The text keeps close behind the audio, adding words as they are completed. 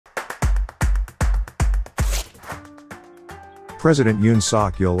President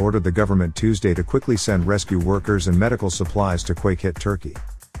Yoon ordered the government Tuesday to quickly send rescue workers and medical supplies to quake-hit Turkey.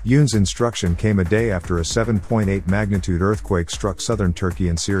 Yoon's instruction came a day after a 7.8 magnitude earthquake struck southern Turkey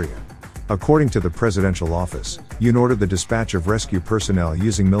and Syria. According to the presidential office, Yoon ordered the dispatch of rescue personnel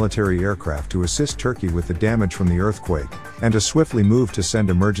using military aircraft to assist Turkey with the damage from the earthquake, and to swiftly move to send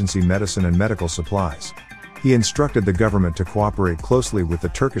emergency medicine and medical supplies. He instructed the government to cooperate closely with the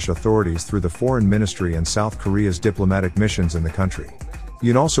Turkish authorities through the Foreign Ministry and South Korea's diplomatic missions in the country.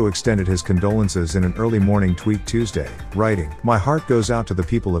 Yoon also extended his condolences in an early morning tweet Tuesday, writing, "My heart goes out to the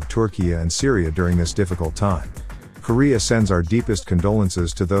people of Türkiye and Syria during this difficult time. Korea sends our deepest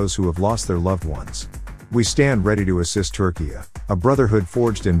condolences to those who have lost their loved ones. We stand ready to assist Türkiye, a brotherhood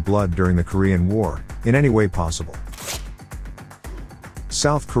forged in blood during the Korean War, in any way possible."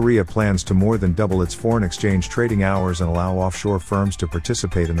 South Korea plans to more than double its foreign exchange trading hours and allow offshore firms to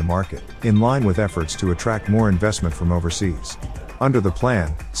participate in the market, in line with efforts to attract more investment from overseas. Under the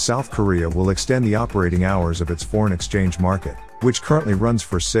plan, South Korea will extend the operating hours of its foreign exchange market, which currently runs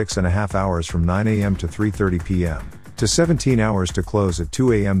for 6.5 hours from 9 a.m. to 3:30 p.m., to 17 hours to close at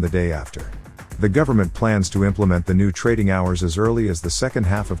 2 a.m. the day after. The government plans to implement the new trading hours as early as the second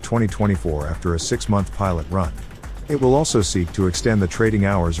half of 2024 after a 6-month pilot run. It will also seek to extend the trading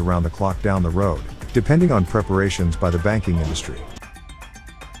hours around the clock down the road, depending on preparations by the banking industry.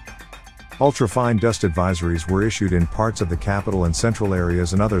 Ultrafine dust advisories were issued in parts of the capital and central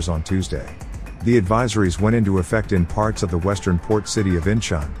areas and others on Tuesday. The advisories went into effect in parts of the western port city of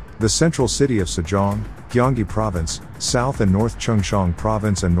Incheon, the central city of Sejong, Gyeonggi Province, South and North Chungcheong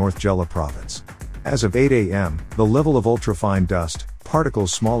Province and North Jeolla Province. As of 8 a.m., the level of ultrafine dust,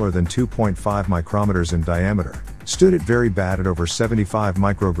 particles smaller than 2.5 micrometers in diameter, stood at very bad at over 75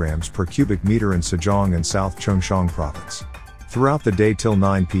 micrograms per cubic meter in Sejong and South Chungcheong Province. Throughout the day till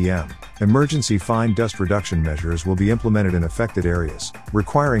 9 p.m., emergency fine dust reduction measures will be implemented in affected areas,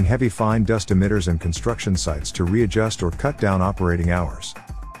 requiring heavy fine dust emitters and construction sites to readjust or cut down operating hours.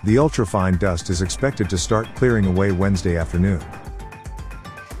 The ultrafine dust is expected to start clearing away Wednesday afternoon.